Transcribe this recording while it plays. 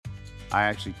I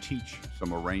actually teach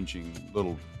some arranging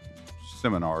little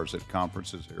seminars at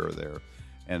conferences here or there.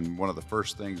 And one of the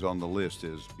first things on the list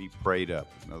is be prayed up.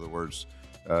 In other words,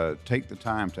 take the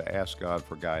time to ask God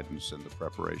for guidance in the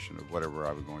preparation of whatever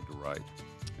I was going to write.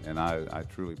 And I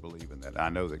truly believe in that. I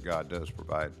know that God does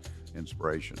provide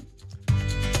inspiration.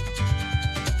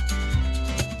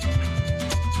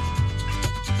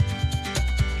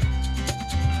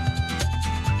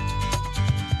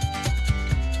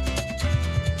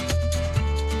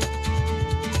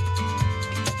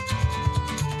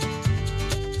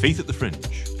 Faith at the Fringe,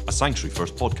 a Sanctuary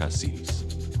First podcast series.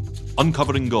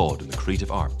 Uncovering God in the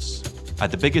creative arts. At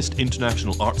the biggest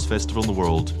international arts festival in the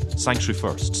world, Sanctuary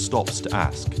First stops to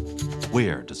ask,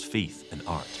 where does faith and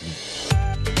art meet?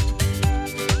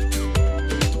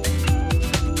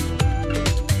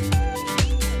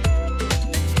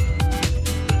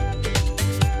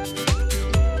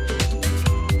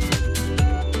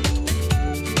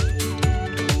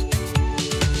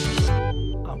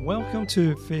 Welcome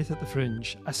to Faith at the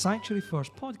Fringe, a Sanctuary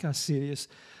First podcast series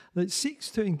that seeks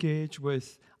to engage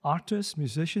with artists,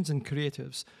 musicians and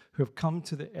creatives who have come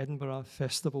to the Edinburgh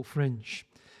Festival Fringe.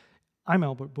 I'm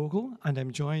Albert Bogle and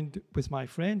I'm joined with my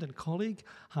friend and colleague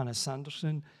Hannah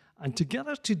Sanderson, and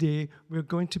together today we're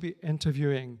going to be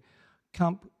interviewing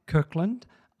Camp Kirkland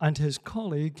and his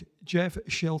colleague Jeff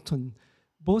Shelton.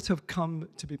 Both have come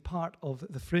to be part of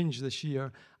the Fringe this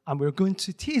year, and we're going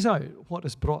to tease out what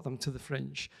has brought them to the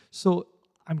Fringe. So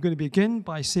I'm going to begin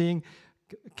by saying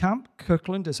Camp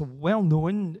Kirkland is a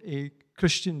well-known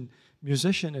Christian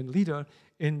musician and leader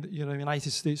in the United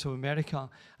States of America.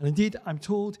 And indeed, I'm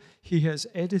told he has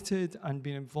edited and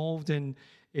been involved in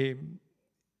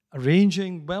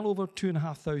arranging well over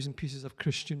 2,500 pieces of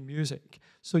Christian music.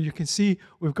 So you can see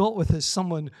we've got with us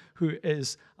someone who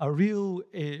is a real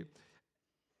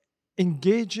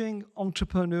engaging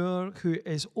entrepreneur who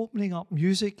is opening up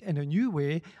music in a new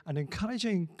way and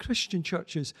encouraging Christian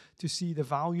churches to see the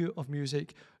value of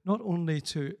music, not only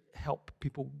to help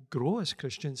people grow as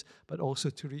Christians, but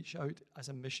also to reach out as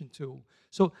a mission tool.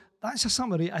 So that's a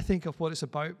summary, I think, of what it's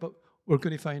about, but we're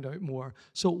going to find out more.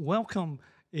 So welcome,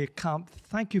 Camp.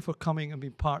 Thank you for coming and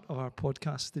being part of our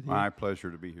podcast today. My pleasure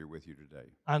to be here with you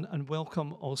today. And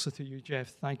welcome also to you, Jeff.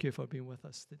 Thank you for being with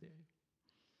us today.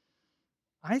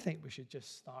 I think we should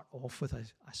just start off with a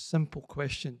simple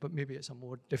question, but maybe it's a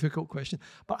more difficult question.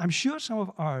 But I'm sure some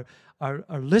of our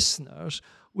listeners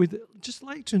would just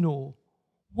like to know,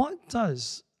 what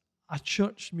does a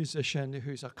church musician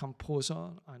who's a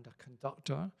composer and a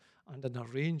conductor and an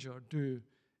arranger do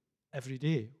every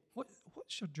day?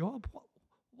 What's your job?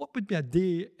 What would be a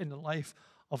day in the life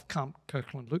of Camp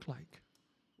Kirkland look like?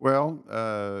 Well,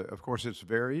 of course, it's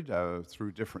varied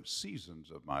through different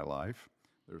seasons of my life.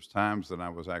 There's times that I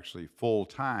was actually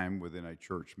full-time within a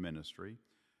church ministry.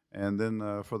 And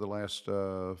then for the last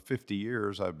 50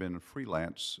 years, I've been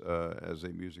freelance as a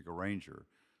music arranger.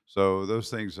 So those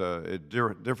things, it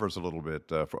differs a little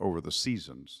bit over the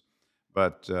seasons.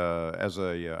 But as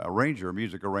a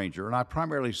music arranger, and I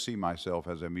primarily see myself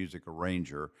as a music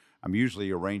arranger, I'm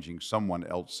usually arranging someone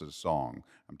else's song.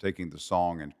 I'm taking the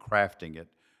song and crafting it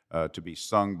to be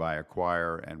sung by a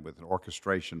choir and with an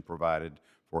orchestration provided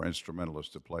for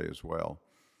instrumentalists to play as well.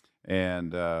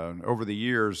 And over the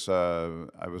years,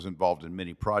 I was involved in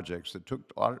many projects that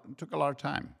took a lot of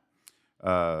time.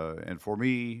 And for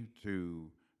me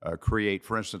to create,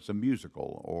 for instance, a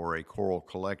musical or a choral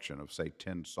collection of, say,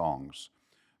 10 songs,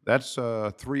 that's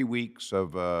 3 weeks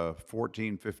of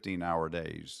 14, 15-hour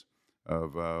days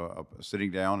of sitting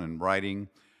down and writing.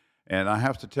 And I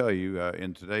have to tell you,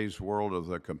 in today's world of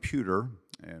the computer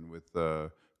and with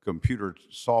computer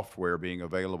software being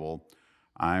available,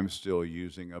 I'm still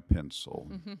using a pencil.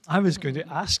 Mm-hmm. I was going to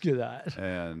ask you that.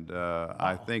 And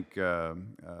I think I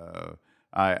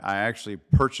actually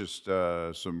purchased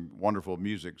some wonderful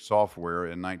music software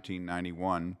in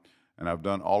 1991, and I've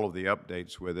done all of the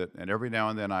updates with it. And every now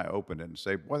and then I open it and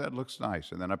say, boy, that looks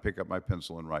nice. And then I pick up my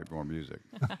pencil and write more music.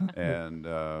 And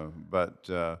but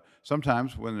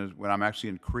sometimes when I'm actually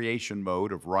in creation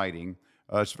mode of writing,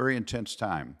 it's a very intense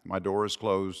time. My door is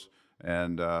closed,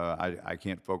 and I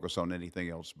can't focus on anything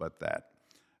else but that.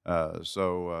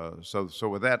 So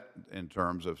with that, in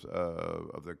terms of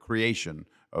the creation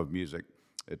of music,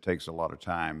 it takes a lot of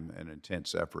time and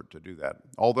intense effort to do that.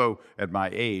 Although at my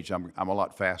age, I'm a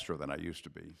lot faster than I used to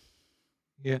be.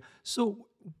 Yeah. So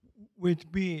would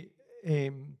you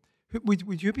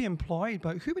be employed?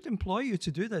 But who would employ you to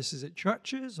do this? Is it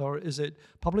churches, or is it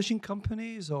publishing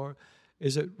companies, or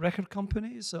is it record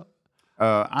companies?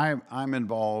 I'm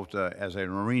involved as an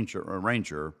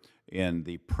arranger in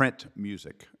the print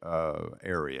music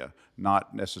area,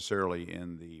 not necessarily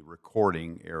in the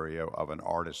recording area of an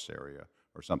artist's area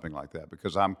or something like that,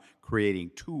 because I'm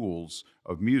creating tools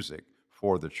of music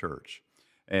for the church.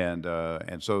 And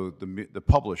so the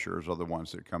publishers are the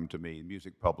ones that come to me,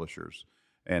 music publishers,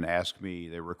 and ask me,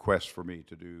 they request for me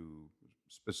to do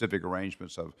specific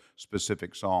arrangements of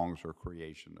specific songs or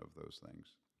creation of those things.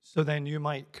 So then you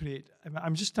might create,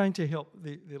 I'm just trying to help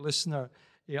the listener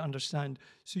understand.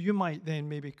 So you might then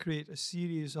maybe create a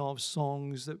series of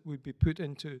songs that would be put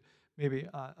into maybe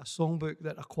a songbook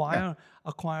that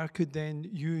a choir could then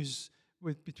use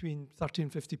with between 30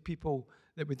 and 50 people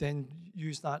that would then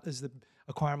use that as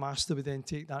a choir master would then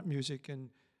take that music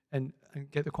and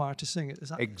get the choir to sing it. Is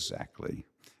that exactly?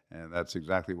 And that's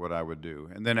exactly what I would do.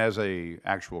 And then as a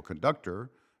actual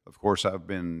conductor, of course, I've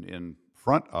been in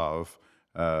front of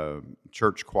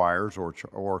church choirs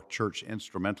or church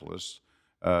instrumentalists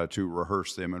to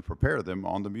rehearse them and prepare them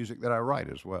on the music that I write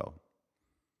as well.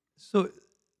 So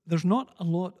there's not a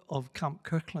lot of Camp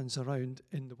Kirklands around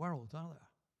in the world, are there?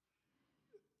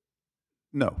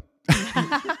 No.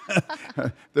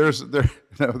 There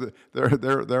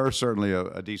are certainly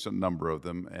a decent number of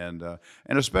them, and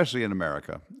especially in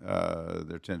America,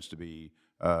 there tends to be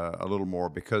a little more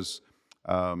because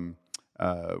when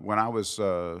I was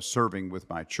serving with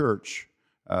my church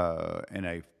in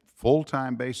a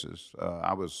full-time basis,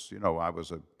 I was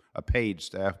a paid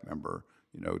staff member,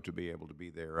 to be able to be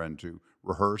there and to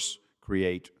rehearse,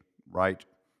 create, write,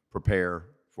 prepare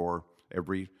for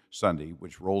every Sunday,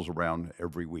 which rolls around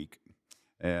every week,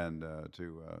 and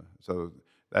so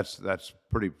that's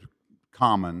pretty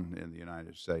common in the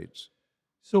United States.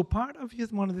 So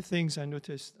one of the things I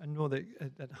noticed, I know that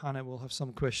Hannah will have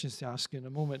some questions to ask you in a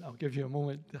moment. I'll give you a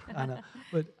moment, Hannah.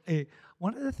 But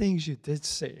one of the things you did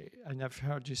say, and I've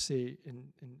heard you say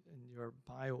in your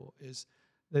bio, is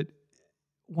that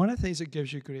one of the things that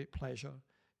gives you great pleasure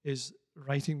is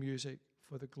writing music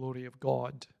for the glory of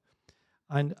God.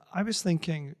 And I was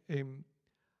thinking,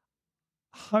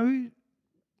 how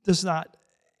does that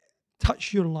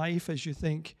touch your life as you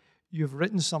think you've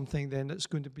written something then that's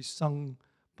going to be sung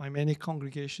by many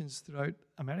congregations throughout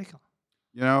America?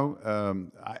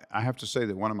 I have to say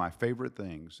that one of my favorite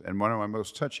things and one of my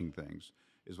most touching things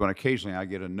is when occasionally I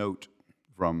get a note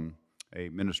from a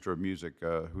minister of music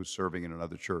who's serving in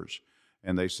another church,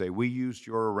 and they say, we used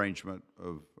your arrangement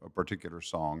of a particular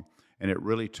song, and it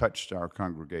really touched our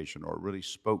congregation, or it really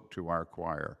spoke to our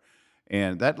choir.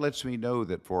 And that lets me know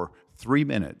that for 3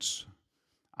 minutes,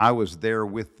 I was there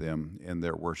with them in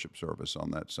their worship service on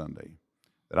that Sunday,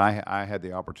 that I had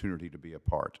the opportunity to be a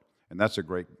part. And that's a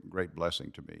great, great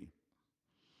blessing to me.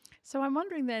 So I'm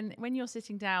wondering then, when you're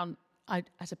sitting down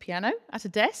at a piano, at a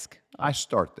desk? I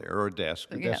start there, or a desk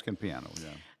and piano,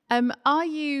 yeah. Are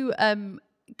you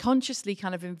consciously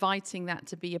kind of inviting that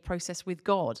to be a process with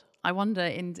God? I wonder,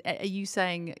 are you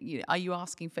saying, are you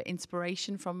asking for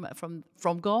inspiration from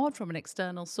God, from an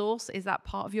external source? Is that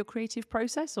part of your creative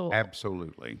process? Or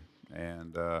Absolutely.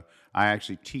 And I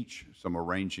actually teach some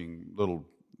arranging little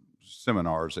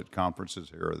seminars at conferences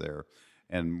here or there.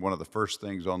 And one of the first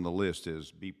things on the list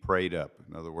is be prayed up.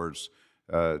 In other words,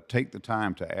 take the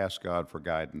time to ask God for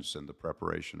guidance in the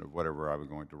preparation of whatever I was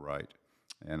going to write.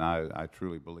 And I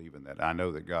truly believe in that. I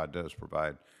know that God does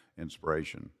provide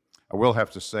inspiration. I will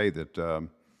have to say that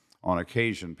on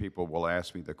occasion, people will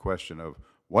ask me the question of,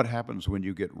 what happens when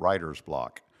you get writer's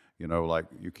block? Like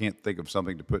you can't think of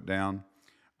something to put down.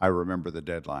 I remember the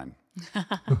deadline.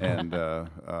 And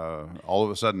all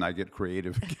of a sudden, I get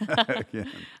creative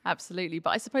again. Absolutely. But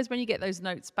I suppose when you get those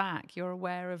notes back, you're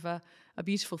aware of a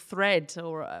beautiful thread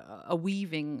or a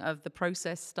weaving of the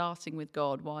process, starting with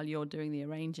God while you're doing the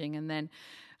arranging. And then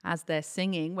as they're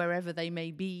singing, wherever they may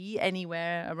be,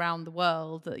 anywhere around the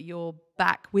world, that you're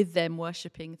back with them,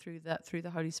 worshiping through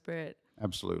the Holy Spirit.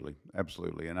 Absolutely.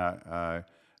 Absolutely. And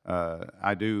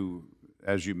I do,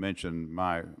 as you mentioned,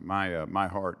 my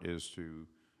heart is to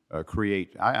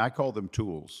create, I call them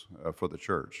tools for the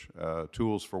church,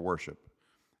 tools for worship,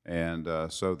 and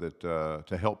so that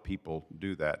to help people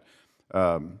do that.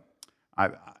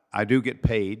 I do get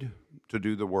paid to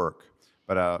do the work,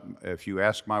 but if you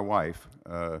ask my wife,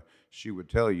 she would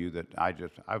tell you that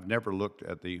I've never looked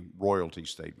at the royalty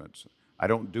statements. I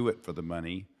don't do it for the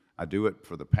money. I do it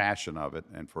for the passion of it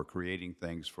and for creating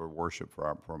things for worship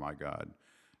for my God.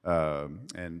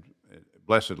 And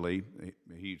blessedly,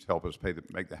 He's helped us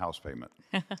make the house payment.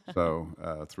 So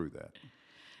through that.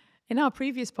 In our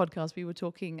previous podcast, we were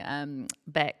talking,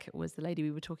 Beck was the lady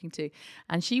we were talking to,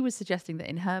 and she was suggesting that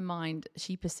in her mind,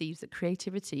 she perceives that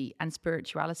creativity and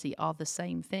spirituality are the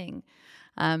same thing.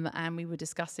 And we were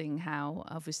discussing how,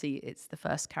 obviously, it's the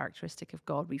first characteristic of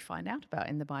God we find out about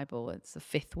in the Bible. It's the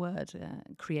fifth word,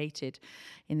 created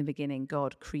in the beginning,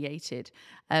 God created.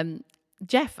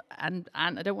 Jeff, and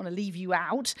I don't want to leave you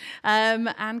out,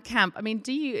 and Camp, I mean,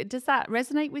 does that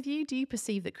resonate with you? Do you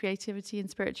perceive that creativity and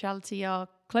spirituality are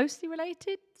closely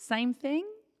related? Same thing?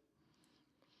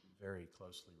 Very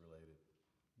closely related,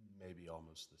 maybe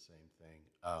almost the same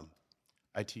thing.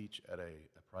 I teach at a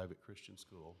private Christian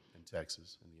school in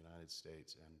Texas, in the United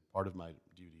States, and part of my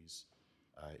duties,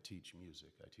 I teach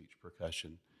music, I teach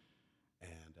percussion,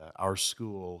 and our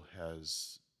school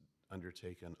has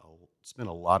spent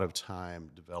a lot of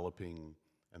time developing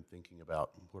and thinking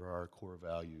about what are our core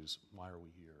values, why are we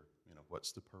here,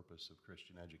 what's the purpose of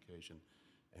Christian education.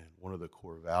 And one of the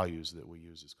core values that we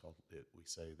use is we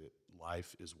say that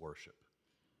life is worship.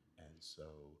 And so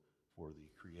for the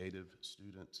creative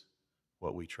student,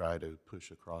 what we try to push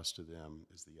across to them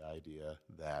is the idea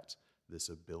that this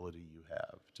ability you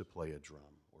have to play a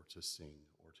drum or to sing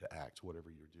or to act, whatever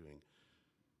you're doing,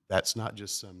 that's not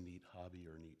just some neat hobby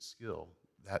or neat skill.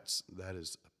 That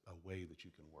is a way that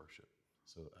you can worship.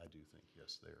 So I do think,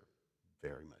 yes, they're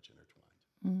very much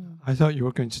intertwined. I thought you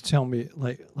were going to tell me,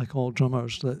 like all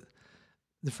drummers, that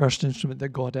the first instrument that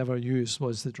God ever used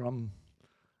was the drum.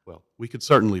 Well, we could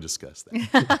certainly discuss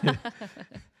that.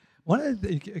 One of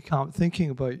the,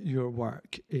 thinking about your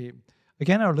work,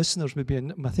 again, our listeners would be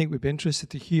interested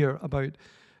to hear about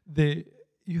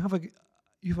you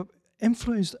have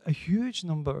influenced a huge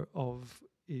number of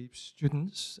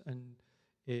students and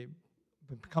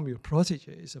become your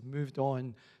proteges, have moved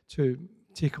on to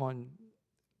take on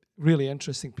really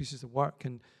interesting pieces of work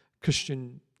and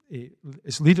Christian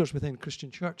as leaders within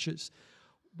Christian churches.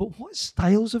 But what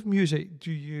styles of music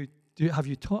have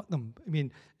you taught them? I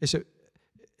mean, is it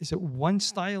one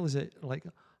style? Is it like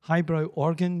highbrow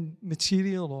organ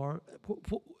material, or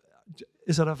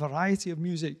is there a variety of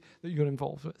music that you're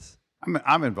involved with?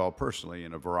 I'm involved personally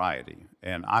in a variety,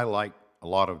 and I like a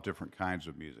lot of different kinds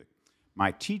of music.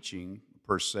 My teaching,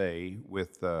 per se,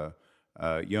 with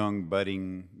young,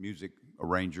 budding music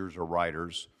arrangers or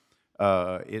writers,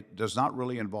 it does not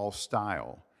really involve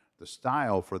style. The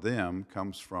style for them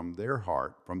comes from their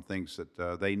heart, from things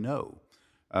that they know.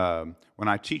 When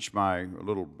I teach my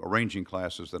little arranging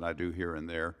classes that I do here and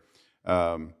there,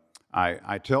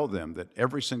 I tell them that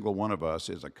every single one of us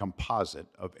is a composite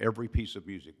of every piece of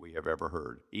music we have ever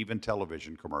heard, even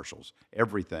television commercials,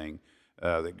 everything,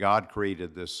 that God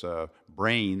created this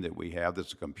brain that we have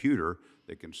that's a computer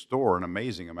that can store an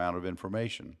amazing amount of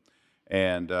information.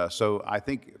 And so I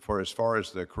think as far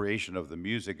as the creation of the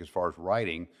music, as far as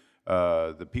writing,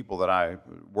 the people that I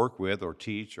work with or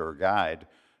teach or guide,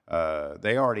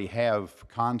 they already have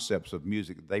concepts of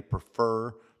music that they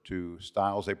prefer to,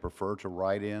 styles they prefer to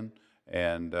write in,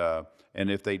 and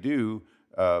if they do,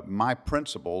 my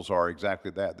principles are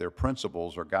exactly that. They're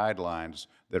principles or guidelines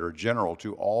that are general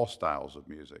to all styles of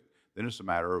music. Then it's a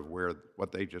matter of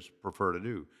what they just prefer to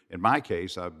do. In my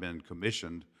case, I've been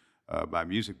commissioned by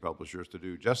music publishers to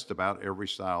do just about every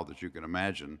style that you can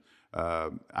imagine. I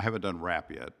haven't done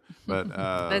rap yet, but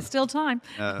there's still time.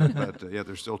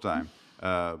 There's still time.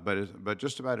 But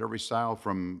just about every style,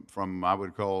 from I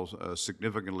would call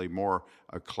significantly more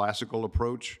a classical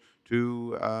approach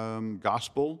to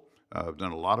gospel. I've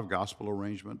done a lot of gospel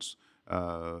arrangements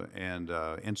and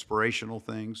inspirational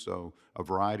things, so a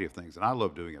variety of things, and I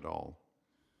love doing it all.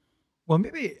 Well,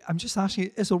 maybe I'm just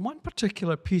asking, is there one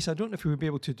particular piece, I don't know if we would be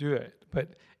able to do it, but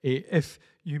if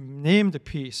you named a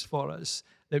piece for us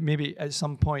that maybe at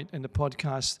some point in the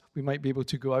podcast we might be able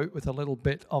to go out with a little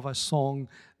bit of a song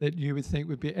that you would think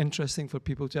would be interesting for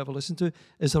people to have a listen to.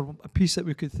 Is there a piece that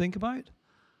we could think about?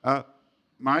 I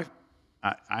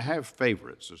have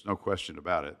favorites, there's no question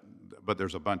about it, but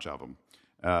there's a bunch of them.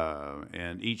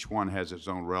 And each one has its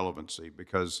own relevancy,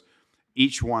 because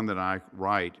each one that I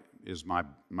write is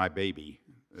my baby.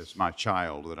 It's my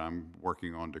child that I'm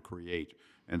working on to create.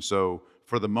 And so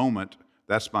for the moment,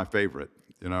 that's my favorite,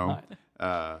 Right.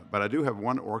 But I do have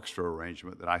one orchestra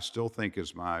arrangement that I still think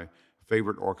is my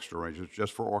favorite orchestra arrangement,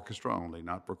 just for orchestra only,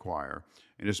 not for choir.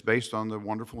 And it's based on the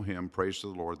wonderful hymn, Praise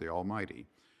to the Lord, the Almighty.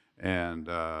 And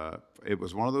it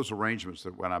was one of those arrangements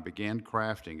that when I began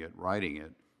crafting it, writing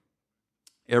it,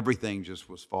 everything just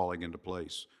was falling into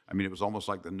place. I mean, it was almost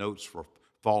like the notes were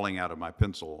falling out of my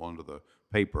pencil onto the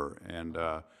paper, and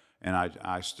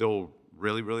I still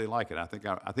really, really like it. I think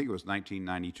it was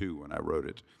 1992 when I wrote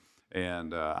it,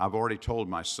 And I've already told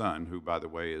my son, who, by the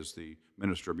way, is the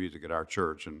minister of music at our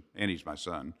church, and he's my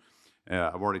son.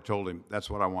 I've already told him that's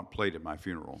what I want played at my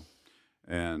funeral.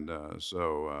 And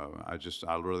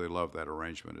I really love that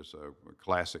arrangement. It's a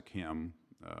classic hymn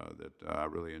that I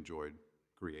really enjoyed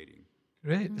creating.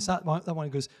 Great. Is that one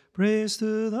that goes, praise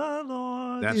to the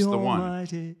Lord, That's the one.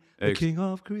 Almighty, the King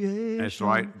of creation. That's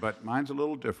right, but mine's a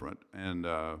little different, and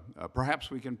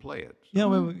perhaps we can play it. Yeah,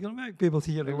 well, you'll be able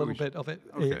to hear Maybe a little bit of it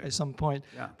at some point.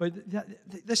 Yeah. But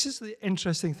this is the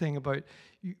interesting thing about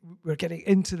you. We're getting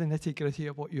into the nitty-gritty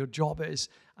of what your job is,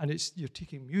 and you're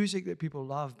taking music that people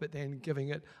love, but then giving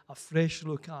it a fresh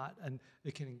look at, and they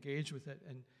can engage with it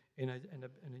in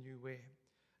a new way.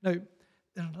 Now,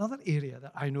 there's another area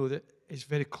that I know that is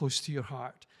very close to your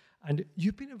heart, and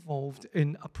you've been involved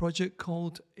in a project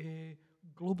called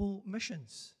Global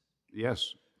Missions.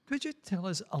 Yes. Could you tell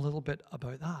us a little bit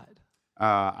about that?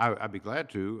 I'd be glad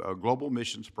to. Global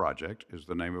Missions Project is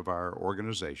the name of our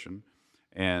organization,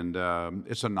 and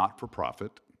it's a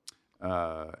not-for-profit,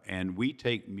 and we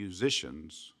take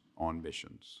musicians on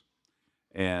missions.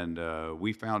 And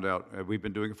we found out, we've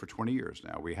been doing it for 20 years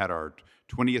now. We had our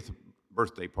 20th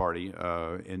birthday party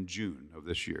in June of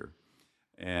this year,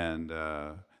 and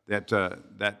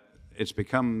that it's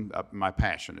become my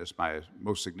passion. It's my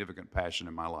most significant passion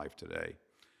in my life today.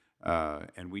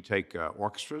 And we take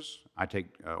orchestras. I take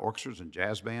orchestras and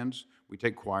jazz bands. We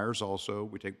take choirs also.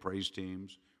 We take praise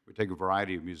teams. We take a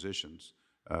variety of musicians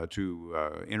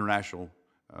to international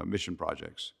mission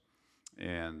projects.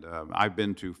 And I've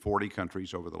been to 40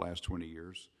 countries over the last 20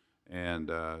 years.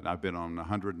 And I've been on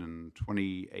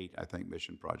 128, I think,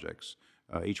 mission projects.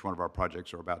 Each one of our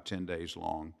projects are about 10 days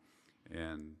long,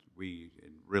 and we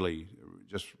really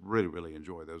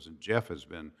enjoy those. And Jeff has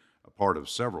been a part of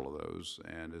several of those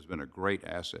and has been a great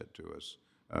asset to us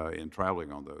in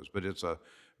traveling on those. But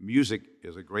music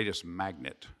is the greatest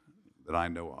magnet that I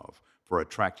know of for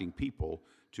attracting people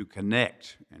to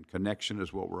connect, and connection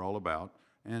is what we're all about,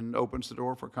 and opens the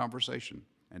door for conversation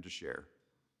and to share.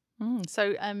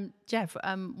 So, Jeff,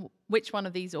 which one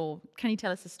of these, or can you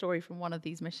tell us a story from one of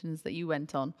these missions that you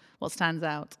went on? What stands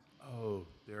out? Oh,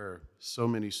 there are so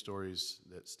many stories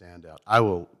that stand out. I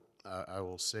will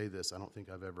say this. I don't think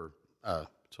I've ever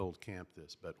told Camp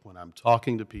this, but when I'm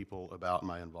talking to people about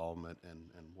my involvement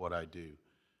and what I do,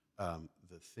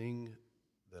 the thing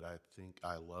that I think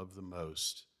I love the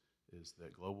most is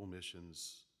that Global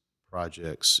Missions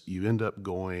projects, you end up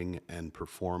going and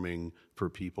performing for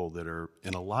people that are,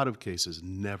 in a lot of cases,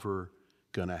 never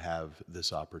going to have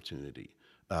this opportunity.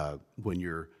 When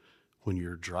you're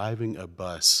driving a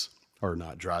bus, or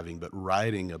not driving, but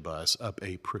riding a bus up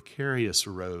a precarious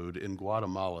road in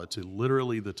Guatemala to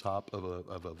literally the top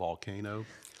of a volcano,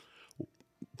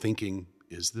 thinking,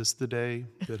 is this the day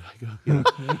that I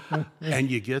go? And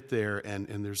you get there,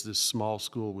 and there's this small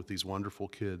school with these wonderful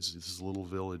kids, this little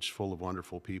village full of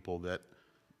wonderful people that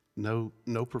no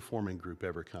performing group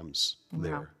ever comes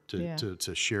there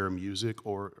to share music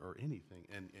or anything,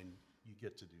 and you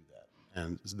get to do that.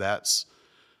 And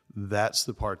that's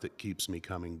the part that keeps me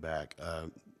coming back.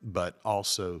 But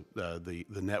also the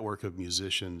network of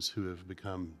musicians who have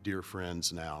become dear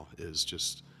friends now is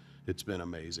just, it's been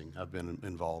amazing. I've been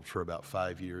involved for about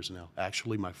 5 years now.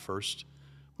 Actually, my first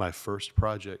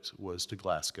project was to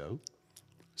Glasgow.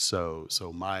 So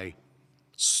my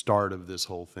start of this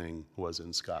whole thing was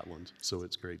in Scotland. So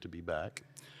it's great to be back,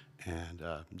 and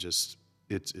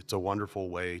it's a wonderful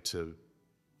way to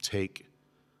take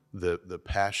the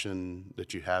passion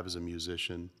that you have as a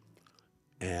musician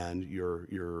and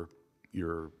your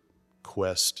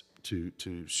quest to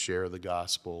share the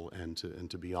gospel and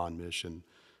to be on mission.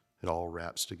 It all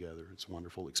wraps together. It's a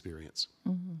wonderful experience.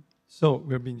 Mm-hmm. So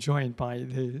we're being joined by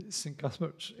the St.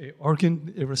 Cuthbert's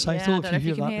organ recital. If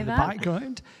you hear that in the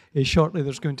background, shortly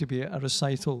there's going to be a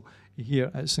recital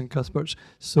here at St. Cuthbert's.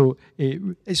 So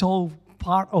it's all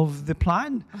part of the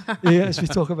plan as we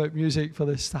talk about music for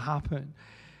this to happen.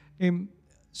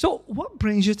 So what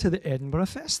brings you to the Edinburgh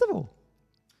Festival?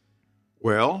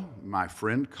 Well, my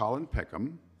friend Colin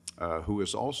Peckham, who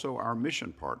is also our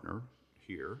mission partner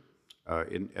here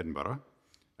in Edinburgh,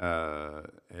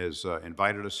 has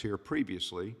invited us here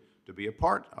previously to be a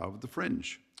part of the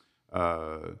Fringe.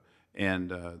 And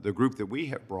the group that we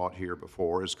have brought here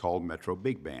before is called Metro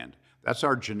Big Band. That's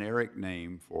our generic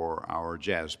name for our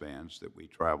jazz bands that we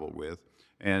travel with.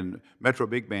 And Metro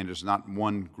Big Band is not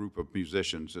one group of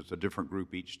musicians. It's a different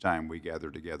group each time we gather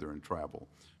together and travel.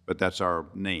 But that's our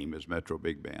name, is Metro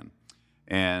Big Band.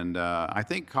 And I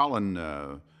think Colin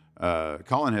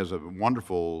Colin has a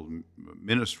wonderful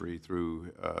ministry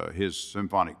through his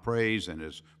symphonic praise and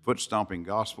his foot-stomping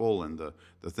gospel and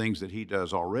the things that he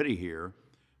does already here.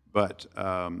 But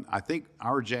I think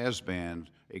our jazz band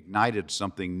ignited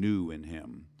something new in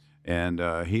him.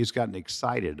 And he's gotten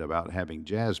excited about having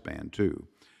jazz band, too.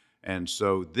 And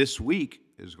so this week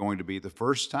is going to be the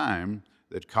first time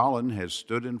that Colin has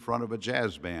stood in front of a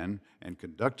jazz band and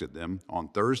conducted them on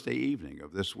Thursday evening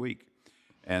of this week.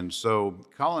 And so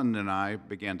Colin and I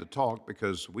began to talk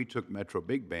because we took Metro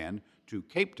Big Band to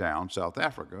Cape Town, South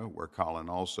Africa, where Colin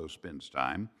also spends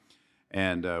time.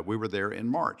 And we were there in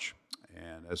March.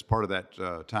 And as part of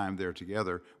that time there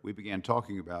together, we began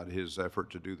talking about his effort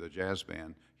to do the jazz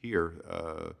band here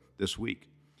this week.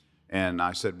 And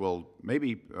I said, well,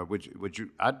 maybe would you?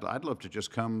 I'd love to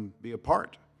just come be a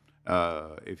part,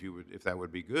 if that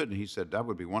would be good. And he said that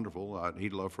would be wonderful.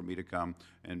 He'd love for me to come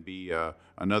and be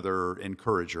another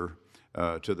encourager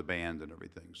to the band and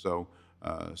everything. So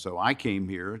I came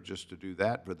here just to do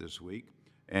that for this week,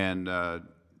 and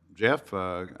Jeff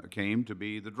came to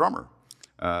be the drummer.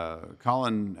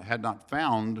 Colin had not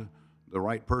found the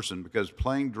right person because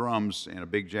playing drums in a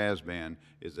big jazz band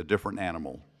is a different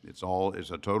animal. It's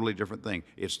a totally different thing.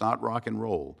 It's not rock and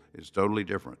roll. It's totally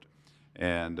different.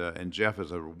 And Jeff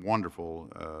is a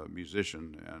wonderful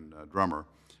musician and drummer.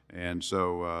 And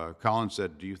so Colin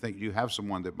said, do you have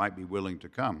someone that might be willing to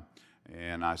come?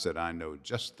 And I said, I know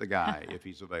just the guy if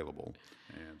he's available.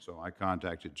 And so I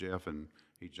contacted Jeff, and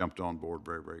he jumped on board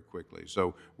very, very quickly.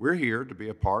 So we're here to be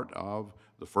a part of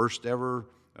the first ever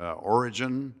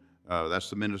Origin. That's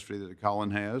the ministry that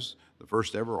Colin has, the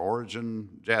first ever Origin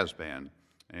jazz band,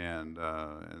 and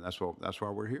that's why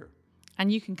we're here.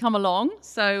 And you can come along.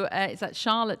 So it's at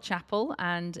Charlotte Chapel,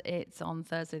 and it's on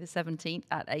Thursday the 17th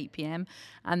at 8 p.m.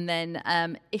 And then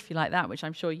if you like that, which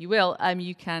I'm sure you will,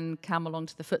 you can come along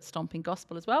to the Foot Stomping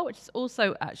Gospel as well, which is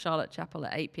also at Charlotte Chapel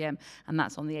at 8 p.m. And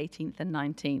that's on the 18th and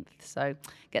 19th. So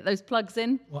get those plugs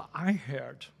in. Well, I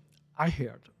heard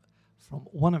from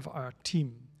one of our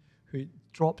team who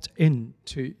dropped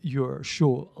into your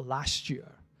show last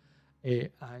year,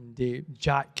 and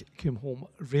Jack came home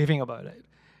raving about it.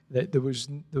 That there was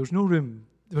no room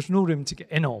to get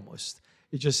in almost.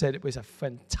 He just said it was a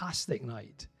fantastic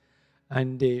night,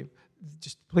 and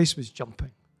just the place was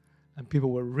jumping, and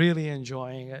people were really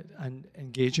enjoying it and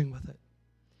engaging with it.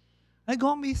 It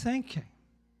got me thinking,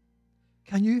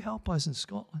 can you help us in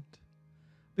Scotland?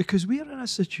 Because we are in a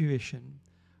situation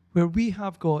where we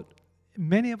have got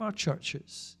many of our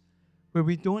churches where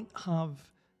we don't have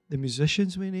the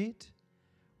musicians we need,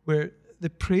 where the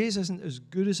praise isn't as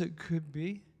good as it could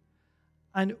be.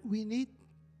 And we need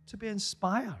to be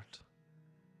inspired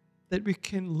that we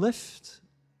can lift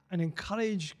and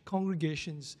encourage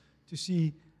congregations to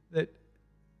see that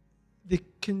they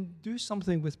can do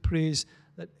something with praise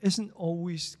that isn't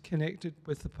always connected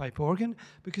with the pipe organ,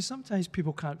 because sometimes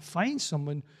people can't find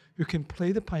someone who can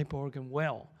play the pipe organ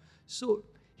well. So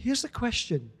here's the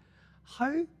question.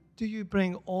 How do you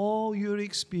bring all your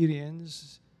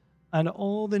experience and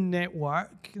all the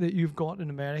network that you've got in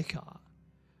America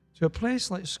to a place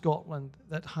like Scotland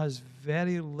that has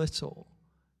very little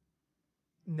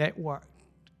networked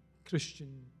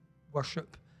Christian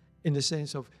worship, in the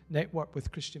sense of network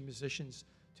with Christian musicians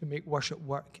to make worship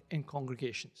work in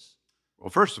congregations?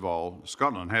 Well, first of all,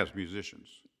 Scotland has musicians,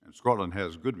 and Scotland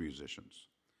has good musicians.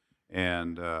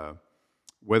 And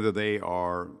whether they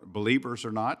are believers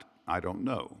or not, I don't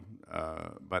know.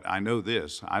 But I know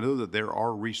this. I know that there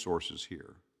are resources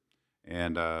here.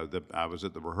 And I was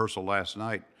at the rehearsal last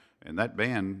night, and that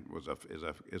band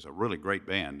is a really great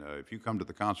band. If you come to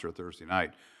the concert Thursday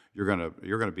night, you're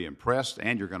gonna be impressed,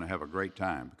 and you're gonna have a great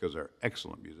time because they're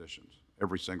excellent musicians,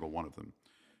 every single one of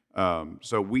them.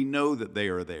 So we know that they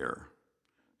are there.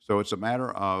 So it's a matter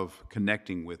of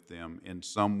connecting with them in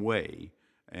some way,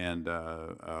 and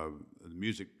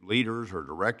music leaders or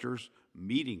directors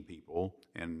meeting people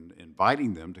and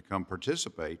inviting them to come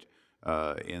participate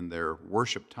in their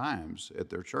worship times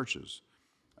at their churches.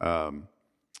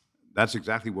 That's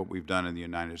exactly what we've done in the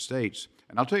United States.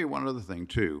 And I'll tell you one other thing,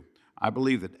 too. I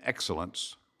believe that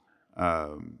excellence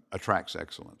attracts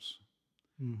excellence.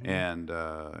 Mm-hmm.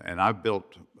 And I've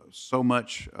built so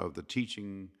much of the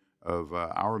teaching of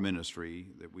our ministry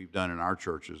that we've done in our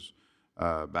churches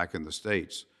back in the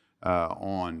States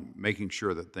on making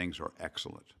sure that things are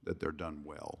excellent, that they're done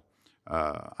well.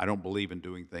 I don't believe in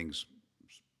doing things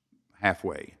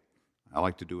halfway. I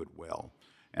like to do it well.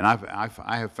 And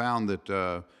I have found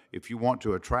that if you want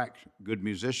to attract good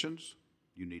musicians,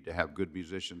 you need to have good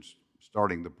musicians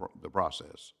starting the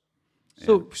process.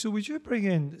 So would you bring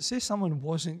in, say someone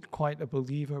wasn't quite a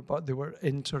believer, but they were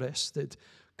interested,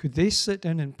 could they sit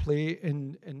down and play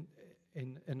in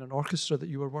an orchestra that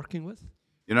you were working with?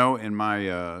 You know, in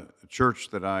my church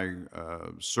that I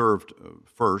served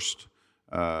first,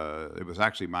 it was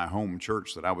actually my home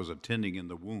church that I was attending in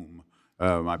the womb.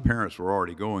 My parents were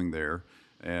already going there,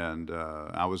 and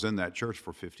I was in that church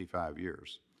for 55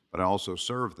 years. But I also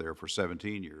served there for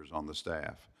 17 years on the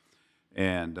staff.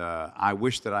 And I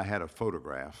wish that I had a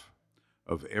photograph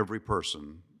of every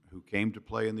person who came to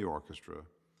play in the orchestra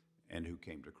and who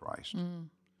came to Christ.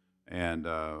 And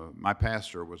my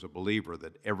pastor was a believer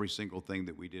that every single thing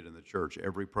that we did in the church,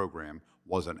 every program,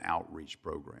 was an outreach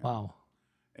program. Wow.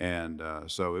 And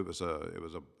so it was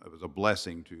a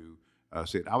blessing to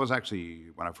see it. I was actually,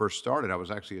 when I first started, I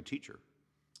was actually a teacher.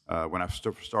 When I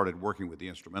started working with the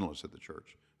instrumentalists at the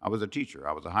church, I was a teacher.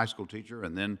 I was a high school teacher,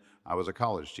 and then I was a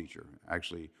college teacher,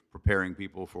 actually preparing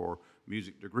people for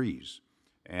music degrees.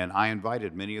 And I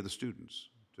invited many of the students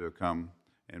to come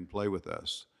and play with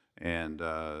us. And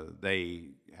they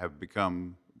have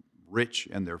become rich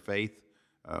in their faith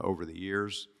over the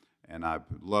years, and I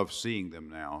love seeing them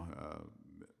now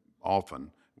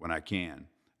often when I can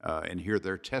and hear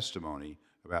their testimony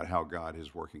about how God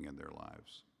is working in their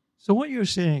lives. So what you're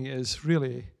saying is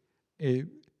really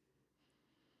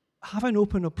have an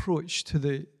open approach to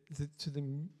the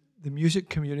music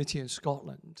community in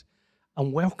Scotland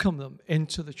and welcome them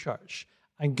into the church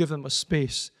and give them a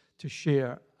space to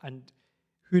share, and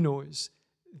who knows,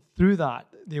 through that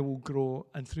they will grow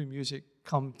and through music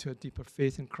come to a deeper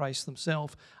faith in Christ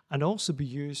themselves and also be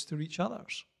used to reach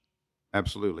others.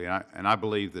 Absolutely. And I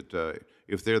believe that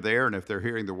if they're there and if they're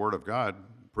hearing the Word of God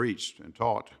preached and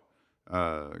taught,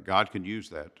 God can use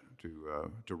that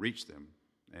to reach them.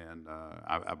 And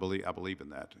I believe in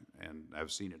that. And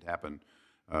I've seen it happen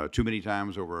too many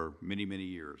times over many, many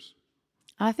years.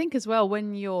 I think as well,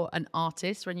 when you're an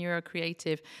artist, when you're a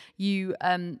creative, you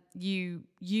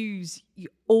use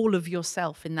all of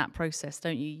yourself in that process,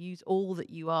 don't you? You use all that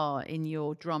you are in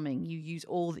your drumming. You use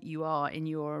all that you are in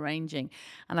your arranging.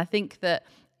 And I think that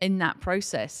in that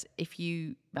process,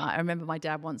 I remember my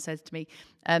dad once said to me,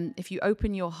 if you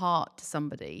open your heart to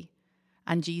somebody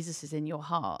and Jesus is in your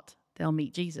heart, they'll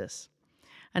meet Jesus.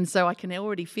 And so I can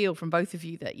already feel from both of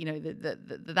you that, you know,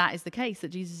 that is the case, that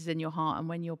Jesus is in your heart, and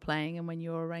when you're playing and when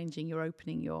you're arranging, you're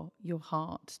opening your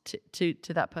heart to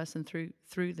that person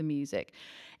through the music.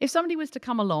 If somebody was to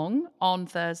come along on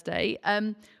Thursday,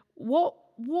 what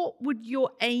would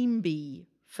your aim be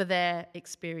for their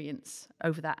experience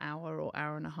over that hour or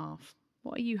hour and a half?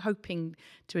 What are you hoping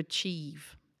to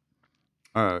achieve?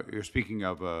 You're speaking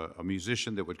of a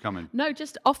musician that would come in? No,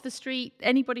 just off the street.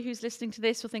 Anybody who's listening to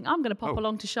this will think, I'm going to pop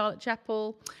along to Charlotte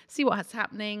Chapel, see what's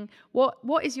happening.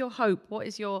 What is your hope? What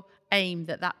is your aim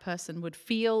that person would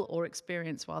feel or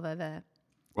experience while they're there?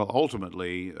 Well,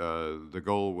 ultimately, the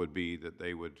goal would be that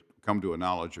they would come to a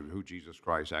knowledge of who Jesus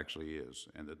Christ actually is,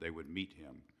 and that they would meet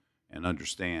him and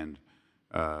understand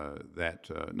that,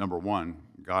 number one,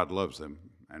 God loves them,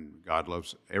 and God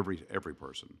loves every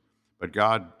person. But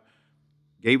God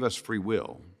gave us free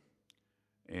will,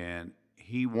 and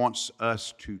he wants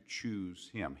us to choose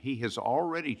him. He has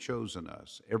already chosen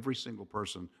us, every single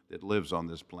person that lives on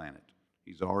this planet.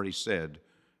 He's already said,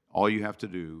 all you have to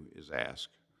do is ask.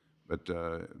 But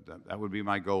that would be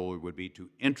my goal. It would be to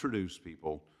introduce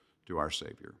people to our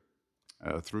Savior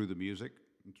through the music,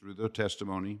 and through the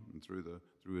testimony, and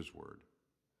through his word.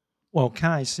 Well,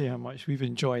 can I say how much we've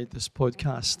enjoyed this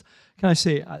podcast? Can I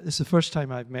say, this is the first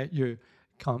time I've met you,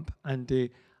 Camp, and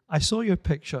I saw your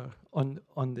picture on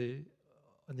the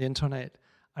internet,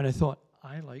 and I thought,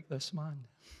 I like this man.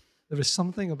 There was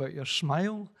something about your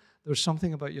smile, there was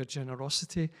something about your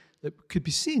generosity that could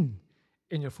be seen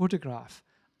in your photograph.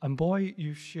 And boy,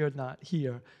 you've shared that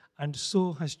here, and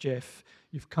so has Jeff.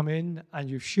 You've come in and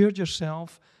you've shared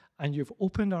yourself, and you've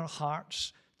opened our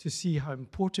hearts to see how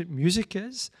important music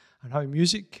is, and how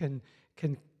music can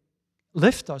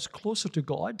lift us closer to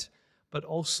God, but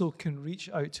also can reach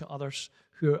out to others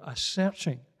who are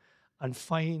searching and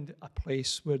find a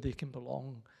place where they can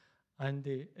belong. And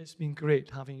it's been great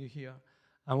having you here.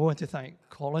 I want to thank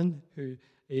Colin,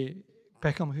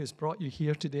 Peckham, who has brought you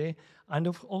here today, and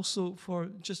also for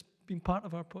just being part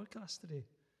of our podcast today.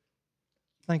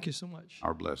 Thank you so much.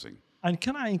 Our blessing. And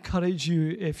can I encourage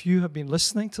you, if you have been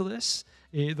listening to this,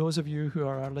 those of you who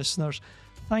are our listeners,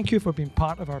 thank you for being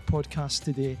part of our podcast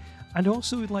today. And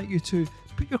also would like you to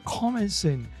put your comments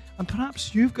in, and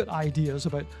perhaps you've got ideas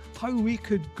about how we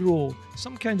could grow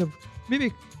some kind of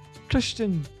maybe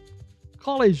Christian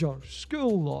college or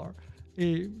school, or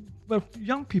where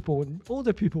young people and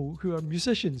older people who are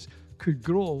musicians could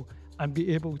grow and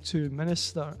be able to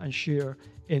minister and share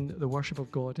in the worship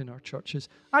of God in our churches.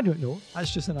 I don't know,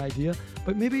 that's just an idea,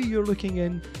 but maybe you're looking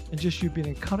in and just you've been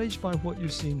encouraged by what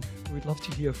you've seen. We'd love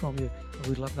to hear from you, and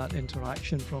we'd love that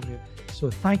interaction from you. So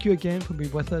thank you again for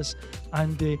being with us,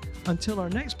 and until our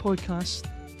next podcast,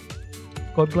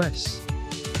 God bless.